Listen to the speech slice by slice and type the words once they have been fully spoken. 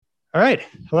All right.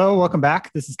 Hello. Welcome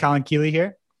back. This is Colin Keeley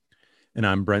here. And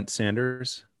I'm Brent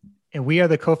Sanders. And we are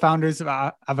the co founders of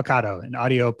Avocado, an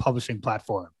audio publishing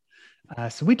platform.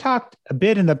 So, we talked a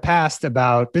bit in the past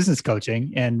about business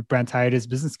coaching, and Brent hired his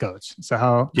business coach. So,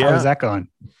 how is Yeah, that going?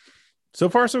 so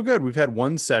far so good. We've had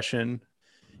one session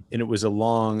and it was a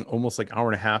long, almost like hour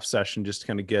and a half session just to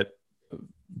kind of get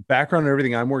background on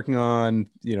everything I'm working on,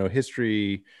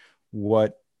 history,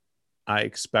 what I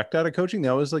expect out of coaching.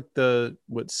 That was like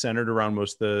what centered around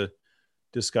most of the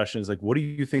discussions. Like, what do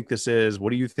you think this is?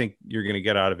 What do you think you're going to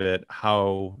get out of it?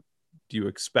 How do you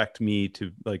expect me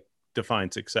to like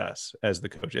define success as the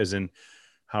coach, as in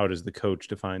how does the coach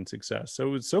define success?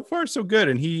 So so far so good.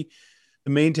 And the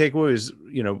main takeaway is,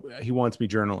 he wants me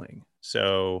journaling.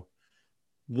 So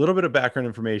a little bit of background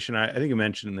information. I think I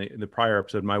mentioned in the prior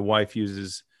episode, my wife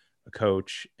uses a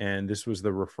coach, and this was the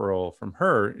referral from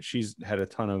her. She's had a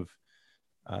ton of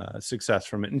success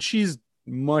from it, and she's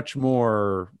much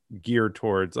more geared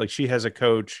towards, like, she has a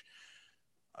coach.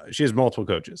 She has multiple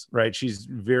coaches, right? She's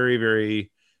very,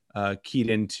 very keyed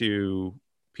into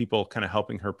people kind of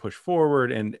helping her push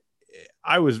forward. And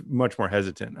I was much more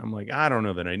hesitant. I'm like, I don't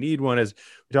know that I need one. As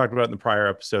we talked about in the prior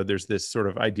episode, there's this sort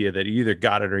of idea that you either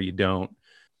got it or you don't,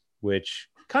 which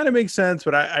kind of makes sense.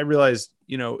 But I realized,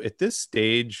 at this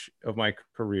stage of my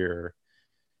career,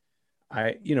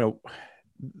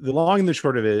 the long and the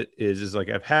short of it is like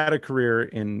I've had a career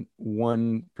in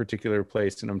one particular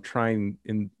place, and I'm trying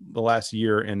in the last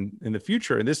year and in the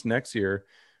future, and this next year,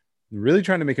 really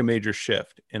trying to make a major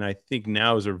shift. And I think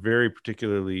now is a very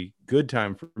particularly good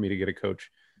time for me to get a coach,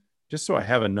 just so I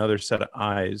have another set of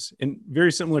eyes, and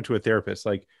very similar to a therapist,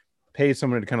 like pay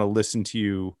someone to kind of listen to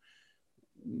you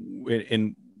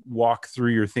and walk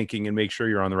through your thinking and make sure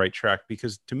you're on the right track.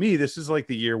 Because to me, this is like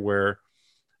the year where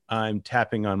I'm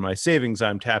tapping on my savings.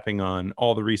 I'm tapping on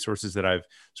all the resources that I've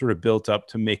sort of built up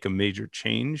to make a major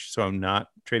change. So I'm not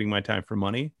trading my time for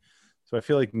money. So I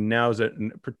feel like now is a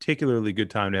particularly good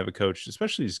time to have a coach,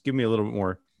 especially just give me a little bit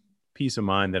more peace of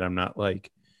mind that I'm not like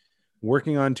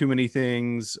working on too many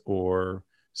things or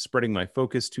spreading my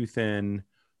focus too thin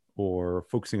or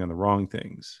focusing on the wrong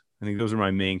things. I think those are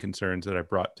my main concerns that I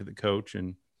brought to the coach.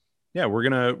 And yeah, we're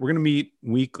gonna meet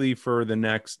weekly for the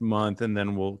next month, and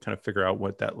then we'll kind of figure out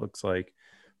what that looks like.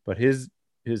 But his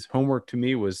homework to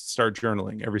me was start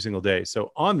journaling every single day.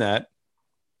 So on that,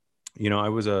 I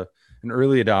was an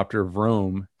early adopter of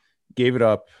Roam, gave it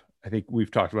up. I think we've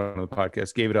talked about it on the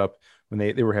podcast, gave it up when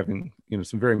they were having,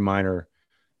 some very minor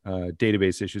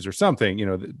database issues or something,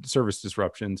 the service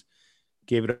disruptions,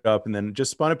 gave it up, and then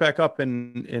just spun it back up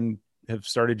and have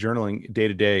started journaling day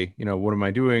to day. What am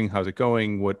I doing? How's it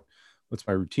going? What's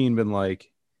my routine been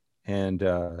like? And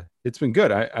it's been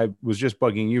good. I was just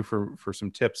bugging you for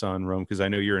some tips on Roam because I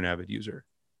know you're an avid user.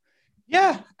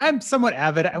 Yeah, I'm somewhat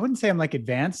avid. I wouldn't say I'm like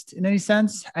advanced in any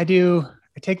sense. I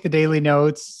take the daily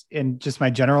notes and just my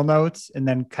general notes and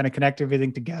then kind of connect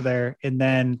everything together. And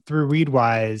then through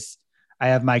Readwise, I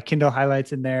have my Kindle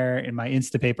highlights in there and my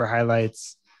Instapaper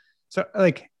highlights. So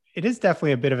like it is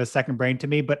definitely a bit of a second brain to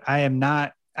me, but I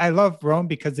love Roam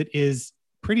because it is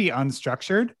pretty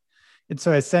unstructured. And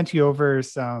so I sent you over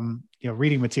some,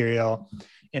 reading material.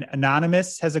 And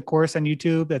Anonymous has a course on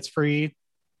YouTube that's free.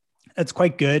 That's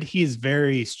quite good. He is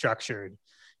very structured,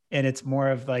 and it's more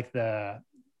of like the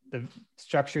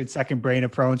structured second brain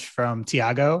approach from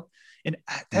Tiago. And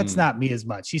that's Mm. not me as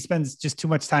much. He spends just too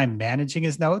much time managing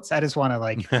his notes. I just want to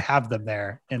like have them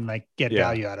there and like get Yeah.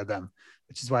 value out of them,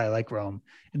 which is why I like Roam.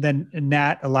 And then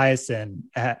Nat Eliason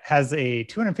has a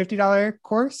 $250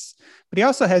 course, but he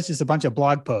also has just a bunch of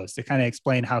blog posts that kind of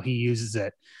explain how he uses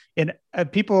it. And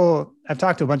I've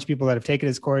talked to a bunch of people that have taken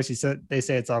his course. They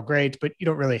say it's all great, but you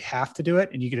don't really have to do it.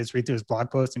 And you can just read through his blog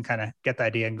post and kind of get the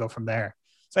idea and go from there.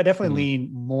 So I definitely Mm.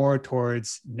 lean more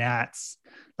towards Nat's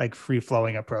like free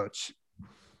flowing approach.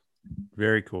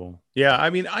 Very cool. Yeah, I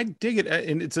mean, I dig it,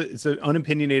 and it's an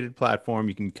unopinionated platform.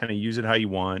 You can kind of use it how you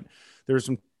want. There's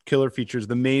some killer features.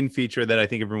 The main feature that I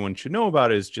think everyone should know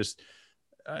about is just,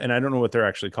 and I don't know what they're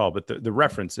actually called, but the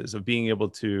references of being able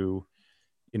to,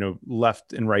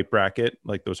 left and right bracket,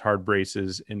 like those hard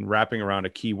braces, and wrapping around a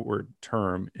keyword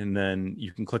term, and then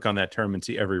you can click on that term and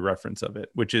see every reference of it.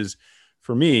 Which is,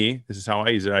 for me, this is how I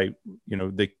use it.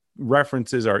 The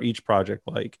references are each project,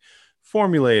 like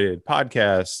formulated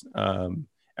podcasts.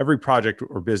 Every project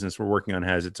or business we're working on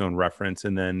has its own reference,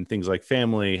 and then things like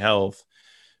family, health,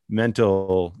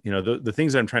 mental, the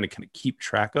things that I'm trying to kind of keep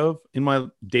track of in my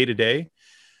day to day.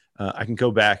 I can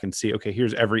go back and see, okay,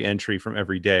 here's every entry from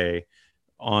every day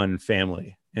on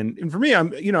family. And for me,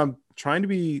 I'm trying to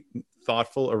be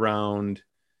thoughtful around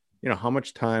how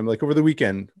much time, like over the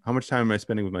weekend, how much time am I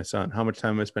spending with my son? How much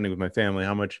time am I spending with my family?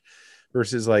 How much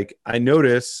versus like, I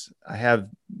notice I have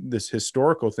this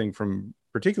historical thing from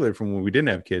particularly from when we didn't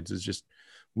have kids is just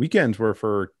weekends were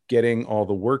for getting all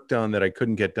the work done that I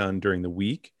couldn't get done during the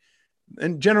week.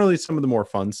 And generally some of the more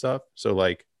fun stuff. So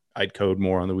like I'd code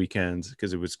more on the weekends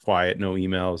because it was quiet, no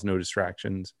emails, no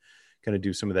distractions, kind of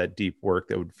do some of that deep work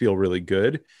that would feel really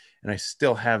good. And I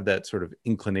still have that sort of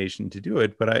inclination to do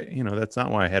it, but that's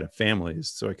not why I had a family,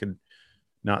 is so I could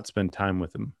not spend time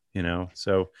with them,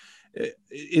 So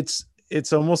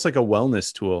it's almost like a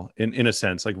wellness tool in a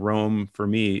sense. Like Roam for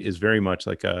me is very much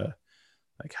like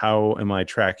how am I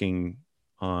tracking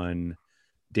on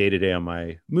day to day on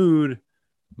my mood,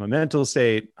 my mental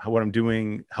state, what I'm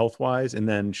doing health wise, and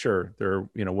then sure,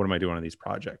 what am I doing on these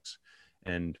projects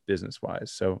and business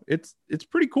wise. So it's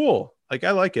pretty cool. Like I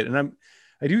like it, and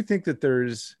I do think that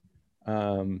there's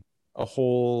a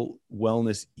whole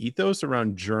wellness ethos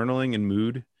around journaling and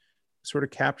mood sort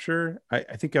of capture. I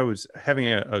think I was having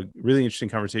a really interesting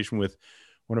conversation with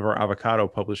one of our avocado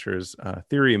publishers,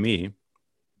 Theory of Me,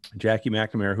 Jackie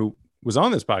McNamara, who was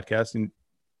on this podcast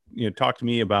and talked to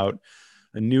me about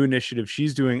a new initiative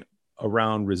she's doing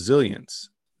around resilience,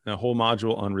 a whole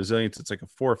module on resilience. It's like a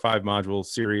 4 or 5 module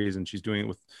series, and she's doing it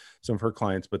with some of her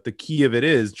clients. But the key of it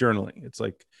is journaling. It's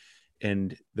like,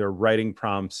 and they're writing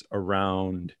prompts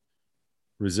around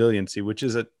resiliency, which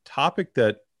is a topic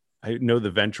that I know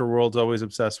the venture world's always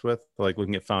obsessed with, like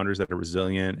looking at founders that are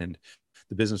resilient, and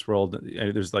the business world.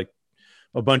 There's like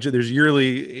there's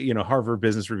yearly, Harvard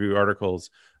Business Review articles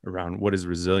around what is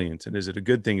resilience, and is it a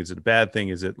good thing? Is it a bad thing?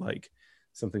 Is it like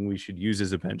something we should use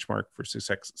as a benchmark for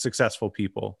successful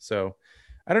people? So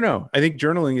I don't know. I think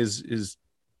journaling is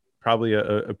probably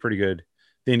a pretty good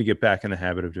thing to get back in the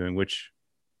habit of doing, which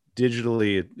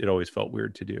digitally it always felt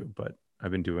weird to do, but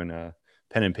I've been doing a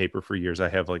pen and paper for years. I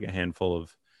have like a handful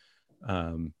of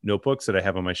notebooks that I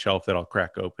have on my shelf that I'll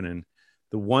crack open. And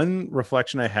the one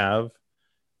reflection I have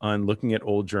on looking at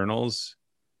old journals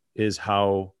is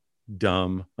how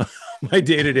dumb my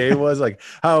day-to-day was, like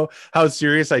how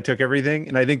serious I took everything.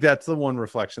 And I think that's the one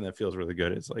reflection that feels really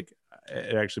good. It's like,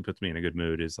 it actually puts me in a good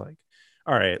mood, is like,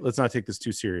 all right, let's not take this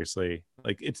too seriously.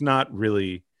 Like, it's not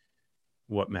really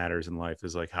what matters in life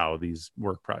is like how these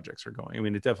work projects are going. I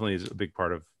mean, it definitely is a big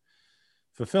part of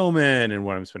fulfillment and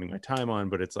what I'm spending my time on,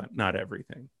 but it's like not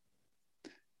everything.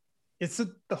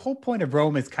 The whole point of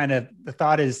Roam is kind of, the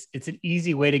thought is it's an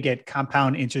easy way to get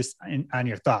compound interest on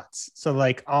your thoughts. So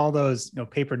like all those,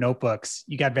 paper notebooks,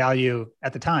 you got value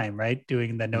at the time, right?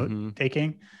 Doing the note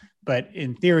taking, but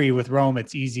in theory with Roam,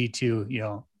 it's easy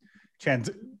to,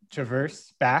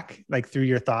 traverse back like through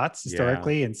your thoughts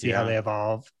historically and see how they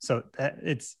evolve. So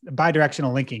it's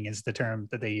bidirectional linking is the term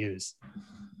that they use.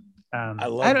 I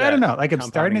don't know. Like I'm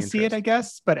starting to see it, I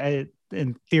guess, but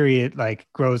in theory, it like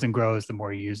grows and grows the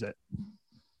more you use it.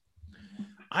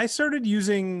 I started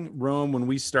using Roam when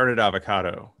we started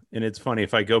Avocado. And it's funny,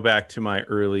 if I go back to my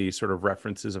early sort of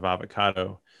references of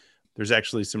Avocado, there's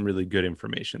actually some really good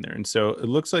information there. And so it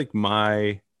looks like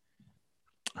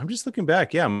I'm just looking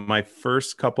back. Yeah. My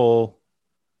first couple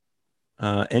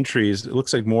entries, it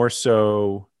looks like more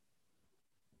so,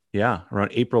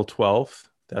 around April 12th.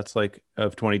 That's like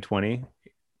of 2020.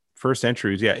 First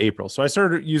entries, April. So I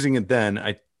started using it then,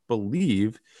 I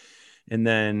believe. And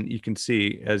then you can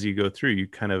see as you go through, you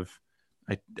kind of,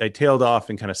 I tailed off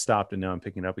and kind of stopped, and now I'm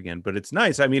picking up again. But it's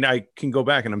nice. I mean, I can go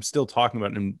back and I'm still talking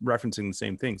about and referencing the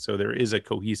same thing. So there is a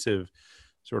cohesive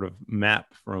sort of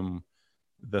map from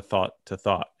the thought to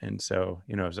thought. And so,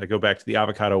 as I go back to the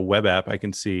Avocado web app, I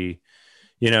can see,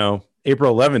 April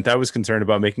 11th, I was concerned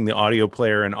about making the audio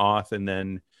player an auth, and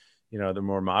then the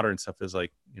more modern stuff is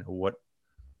like, what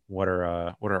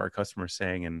are our customers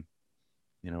saying, and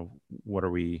what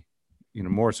are we,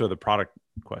 more so the product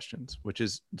questions, which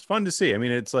is, it's fun to see. I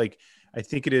mean, it's like, I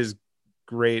think it is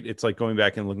great. It's like going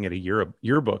back and looking at a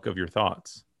yearbook of your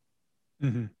thoughts.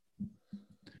 Mm-hmm.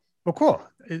 Well, cool.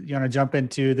 You want to jump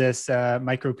into this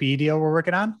micro P deal we're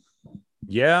working on?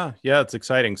 Yeah, it's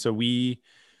exciting. So we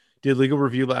did legal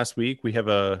review last week. We have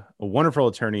a wonderful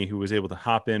attorney who was able to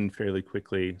hop in fairly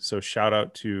quickly. So shout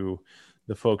out to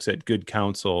the folks at Good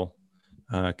Counsel,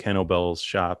 Ken O'Bell's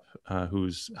shop,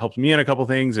 who's helped me in a couple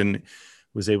things and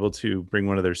was able to bring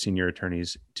one of their senior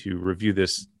attorneys to review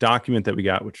this document that we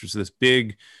got, which was this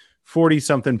big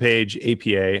 40-something page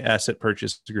APA, asset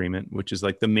purchase agreement, which is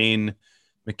like the main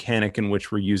mechanic in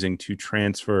which we're using to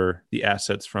transfer the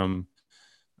assets from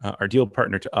our deal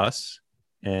partner to us.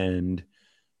 And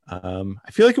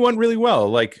I feel like it went really well.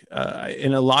 Like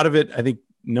in a lot of it, I think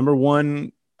number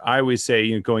one, I always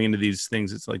say, going into these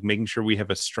things, it's like making sure we have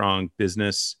a strong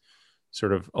business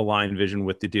sort of align vision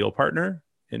with the deal partner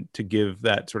and to give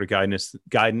that sort of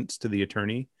guidance to the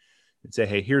attorney and say,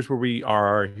 hey, here's where we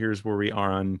are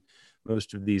on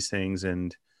most of these things.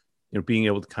 And, being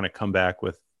able to kind of come back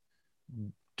with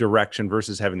direction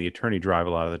versus having the attorney drive a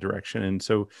lot of the direction. And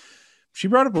so she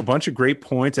brought up a bunch of great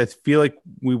points. I feel like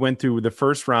we went through the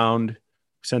first round,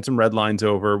 sent some red lines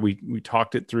over. We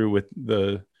talked it through with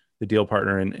the deal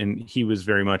partner, and he was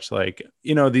very much like,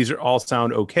 these are all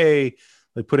sound okay.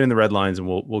 Like, put in the red lines and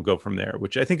we'll go from there,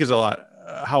 which I think is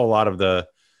how a lot of the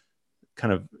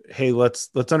kind of, hey, let's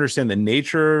understand the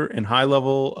nature and high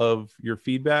level of your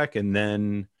feedback, and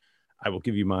then I will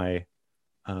give you my,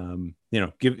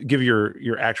 give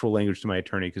your actual language to my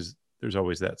attorney, because there's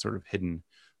always that sort of hidden,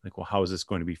 like, well, how is this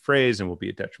going to be phrased, and will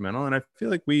be detrimental? And I feel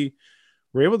like we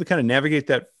were able to kind of navigate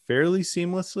that fairly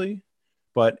seamlessly.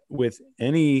 But with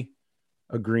any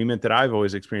agreement that I've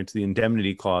always experienced, the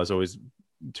indemnity clause always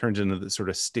turns into the sort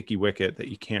of sticky wicket that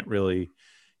you can't really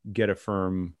get a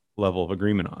firm level of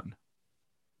agreement on.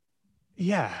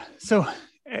 Yeah. So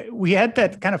we had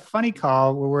that kind of funny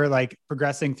call where we're like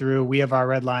progressing through, we have our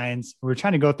red lines. We're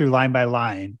trying to go through line by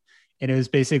line. And it was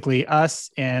basically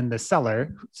us and the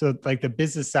seller. So like the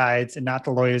business sides and not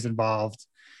the lawyers involved.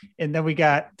 And then we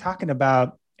got talking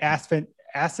about asset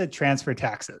transfer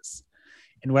taxes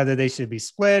and whether they should be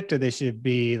split or they should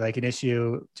be like an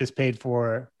issue just paid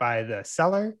for by the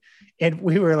seller. And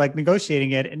we were like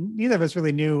negotiating it, and neither of us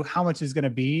really knew how much is going to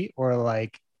be, or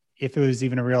like if it was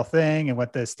even a real thing and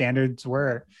what the standards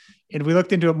were. And we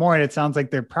looked into it more, and it sounds like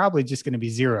they're probably just going to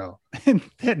be zero. And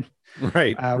then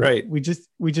right. We just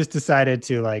decided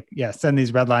to like, send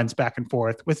these red lines back and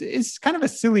forth. It's kind of a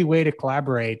silly way to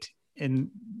collaborate in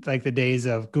like the days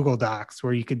of Google Docs,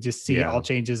 where you could just see all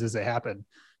changes as they happen.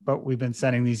 But we've been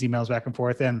sending these emails back and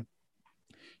forth. And,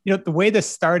 the way this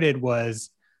started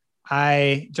was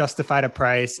I justified a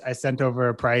price. I sent over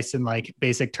a price in like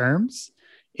basic terms,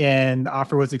 and the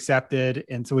offer was accepted.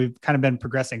 And so we've kind of been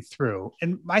progressing through.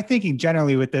 And my thinking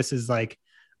generally with this is like,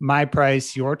 my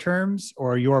price, your terms,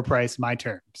 or your price, my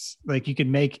terms. Like, you can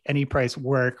make any price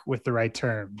work with the right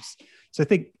terms. So I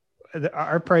think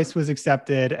our price was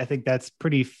accepted. I think that's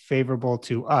pretty favorable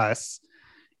to us.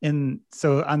 And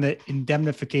so on the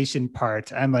indemnification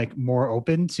part, I'm like more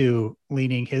open to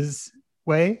leaning his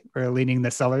way or leaning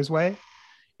the seller's way,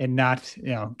 and not,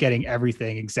 getting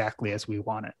everything exactly as we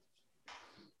want it.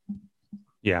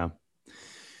 Yeah.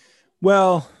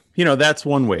 Well, that's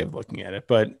one way of looking at it.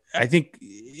 But I think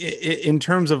in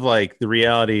terms of like the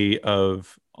reality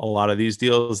of a lot of these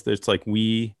deals, it's like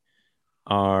we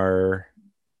are,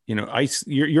 you're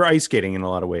ice skating in a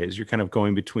lot of ways. You're kind of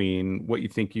going between what you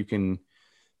think you can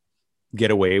get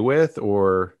away with,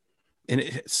 and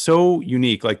it's so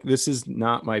unique. Like, this is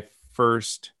not my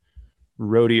first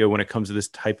rodeo when it comes to this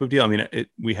type of deal. I mean,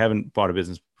 we haven't bought a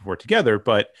business before together,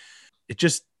 but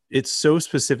it's so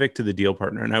specific to the deal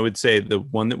partner. And I would say the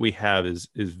one that we have is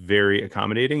very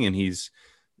accommodating, and he's,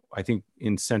 I think,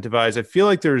 incentivized. I feel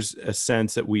like there's a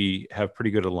sense that we have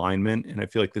pretty good alignment, and I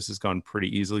feel like this has gone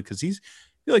pretty easily because he's,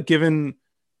 I feel like, given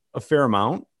a fair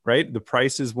amount, right? The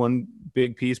price is one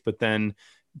big piece, but then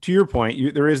to your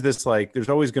point, there is this, like, there's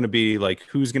always going to be like,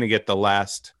 who's going to get the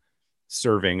last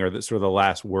serving or the sort of the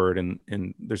last word, and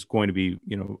there's going to be,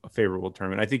 a favorable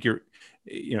term. And I think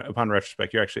upon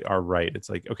retrospect, you actually are right. It's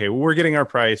like, okay, well, we're getting our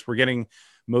price, we're getting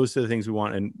most of the things we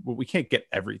want, and we can't get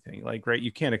everything. Like, right,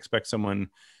 you can't expect someone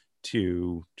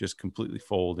to just completely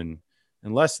fold, and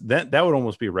unless that would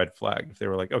almost be a red flag if they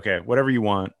were like, okay, whatever you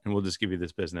want, and we'll just give you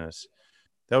this business.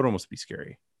 That would almost be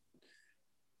scary.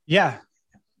 Yeah,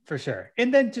 for sure.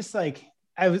 And then just like,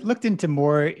 I looked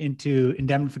more into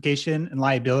indemnification and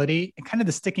liability, and kind of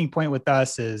the sticking point with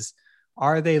us is,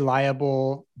 are they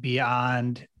liable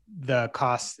beyond the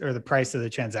cost or the price of the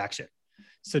transaction?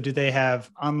 So do they have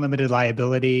unlimited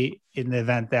liability in the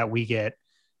event that we get,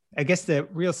 I guess the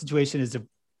real situation is if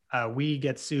we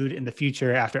get sued in the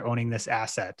future after owning this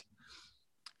asset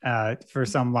for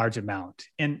some large amount.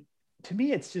 And to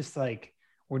me, it's just like,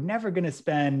 we're never going to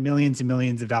spend millions and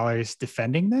millions of dollars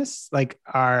defending this. Like,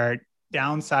 our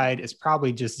downside is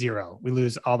probably just zero. We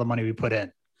lose all the money we put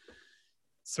in.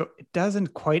 So it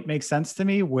doesn't quite make sense to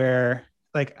me where,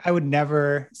 like, I would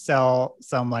never sell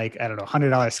some, like, I don't know,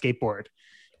 $100 skateboard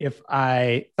if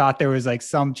I thought there was like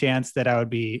some chance that I would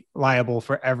be liable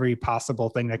for every possible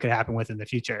thing that could happen within the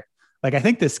future. Like, I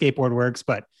think this skateboard works,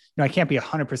 but I can't be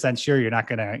 100% sure you're not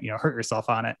going to, hurt yourself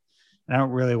on it. And I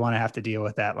don't really want to have to deal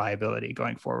with that liability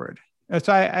going forward.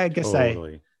 So I guess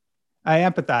totally. I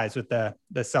empathize with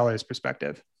the seller's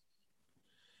perspective.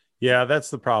 Yeah,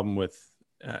 that's the problem with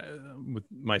with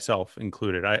myself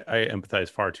included. I empathize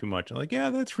far too much. I'm like, yeah,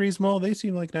 that's reasonable. They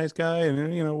seem like a nice guy,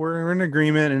 and we're in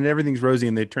agreement, and everything's rosy.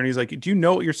 And the attorney's like, do you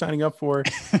know what you're signing up for?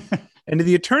 And to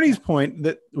the attorney's point,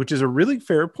 which is a really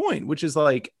fair point, which is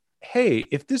like, hey,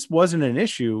 if this wasn't an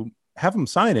issue, have them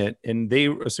sign it, and they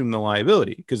assume the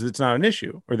liability because it's not an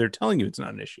issue, or they're telling you it's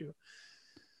not an issue.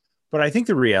 But I think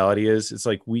the reality is, it's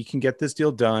like, we can get this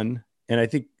deal done, and I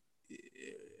think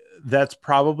that's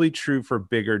probably true for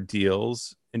bigger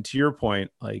deals. And to your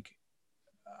point, like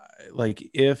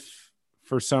if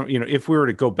for some, if we were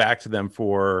to go back to them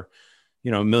for,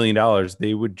 $1 million,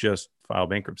 they would just file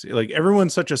bankruptcy. Like,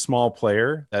 everyone's such a small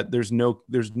player that there's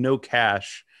no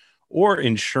cash or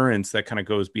insurance that kind of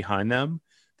goes behind them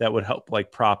that would help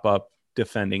like prop up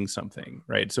defending something.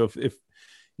 Right. So if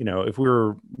we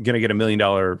were going to get $1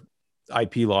 million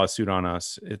IP lawsuit on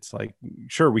us, it's like,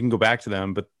 sure, we can go back to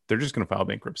them, but they're just going to file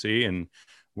bankruptcy, and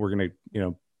we're going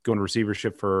to, go into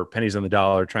receivership for pennies on the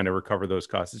dollar, trying to recover those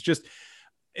costs.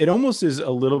 It almost is a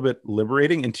little bit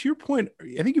liberating. And to your point,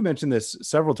 I think you mentioned this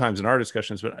several times in our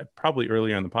discussions, but probably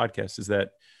earlier on the podcast, is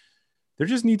that there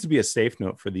just needs to be a safe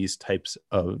note for these types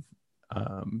of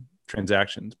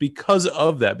transactions because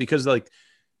of that, because like,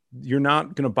 you're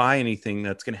not going to buy anything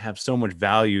that's going to have so much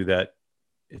value that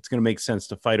it's going to make sense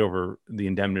to fight over the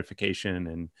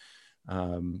indemnification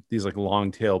and these like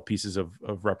long tail pieces of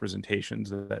representations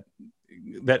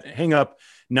that hang up.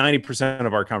 90%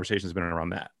 of our conversation has been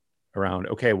around,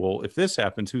 okay, well, if this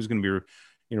happens, who's going to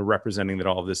be, representing that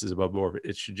all of this is above board?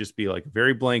 It should just be like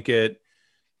very blanket.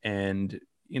 And,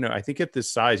 I think at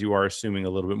this size, you are assuming a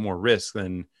little bit more risk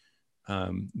than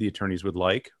the attorneys would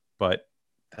like, but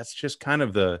that's just kind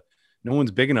of no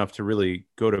one's big enough to really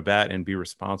go to bat and be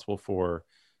responsible for,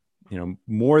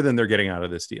 more than they're getting out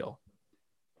of this deal.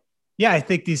 Yeah, I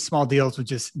think these small deals would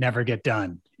just never get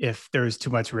done if there was too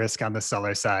much risk on the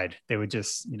seller side. They would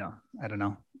just, I don't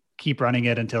know, keep running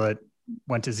it until it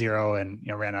went to zero and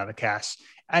ran out of cash.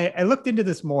 I looked into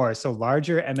this more. So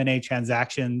larger M&A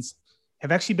transactions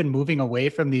have actually been moving away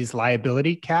from these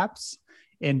liability caps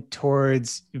and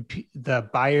towards the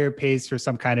buyer pays for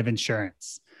some kind of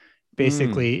insurance,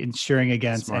 basically insuring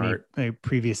against any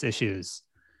previous issues.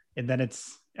 And then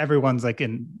everyone's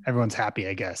happy,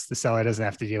 I guess. The seller doesn't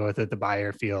have to deal with it. The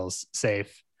buyer feels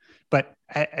safe. But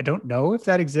I don't know if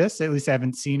that exists. At least I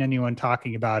haven't seen anyone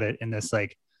talking about it in this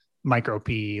like micro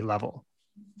PE level.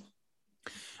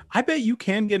 I bet you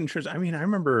can get insurance. I mean, I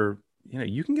remember,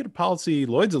 you can get a policy.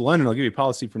 Lloyd's of London will give you a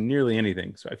policy for nearly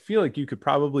anything. So I feel like you could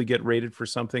probably get rated for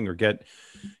something or get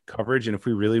coverage. And if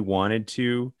we really wanted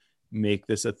to make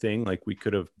this a thing, like, we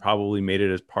could have probably made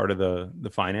it as part of the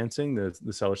financing,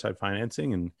 the seller side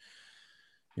financing, and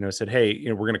said, hey,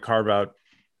 we're going to carve out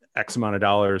X amount of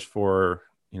dollars for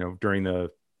during the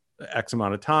X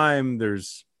amount of time,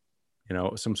 there's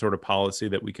some sort of policy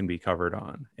that we can be covered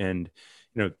on, and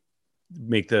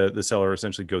make the seller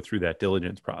essentially go through that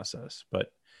diligence process.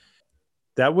 But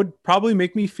that would probably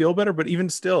make me feel better. But even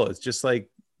still, it's just like,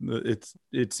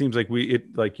 it seems like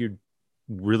you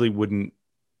really wouldn't.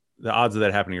 The odds of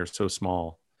that happening are so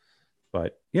small,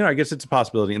 but I guess it's a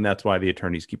possibility, and that's why the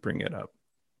attorneys keep bringing it up.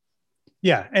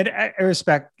 Yeah, and I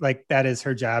respect, like, that is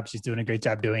her job. She's doing a great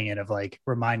job doing it, of like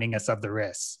reminding us of the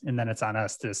risks, and then it's on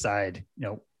us to decide,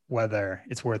 whether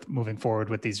it's worth moving forward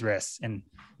with these risks. And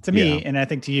to me, and I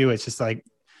think to you, it's just like,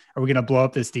 are we going to blow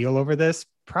up this deal over this?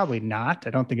 Probably not.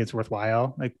 I don't think it's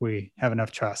worthwhile. Like, we have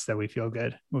enough trust that we feel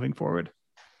good moving forward.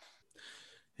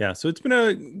 Yeah. So it's been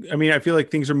I feel like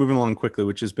things are moving along quickly,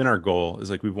 which has been our goal. Is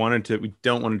like, we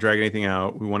don't want to drag anything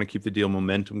out. We want to keep the deal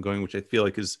momentum going, which I feel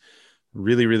like is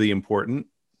really, really important.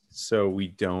 So we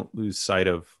don't lose sight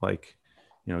of like,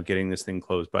 getting this thing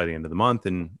closed by the end of the month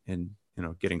and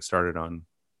getting started on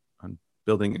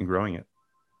building and growing it.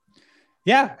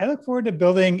 Yeah, I look forward to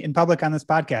building in public on this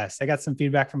podcast. I got some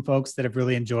feedback from folks that have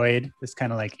really enjoyed this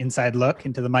kind of like inside look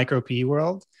into the micro PE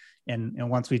world. And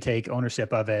once we take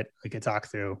ownership of it, we could talk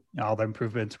through all the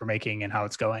improvements we're making and how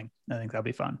it's going. I think that'll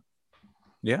be fun.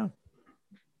 Yeah.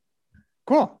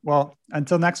 Cool. Well,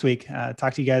 until next week,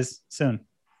 talk to you guys soon.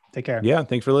 Take care. Yeah.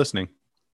 Thanks for listening.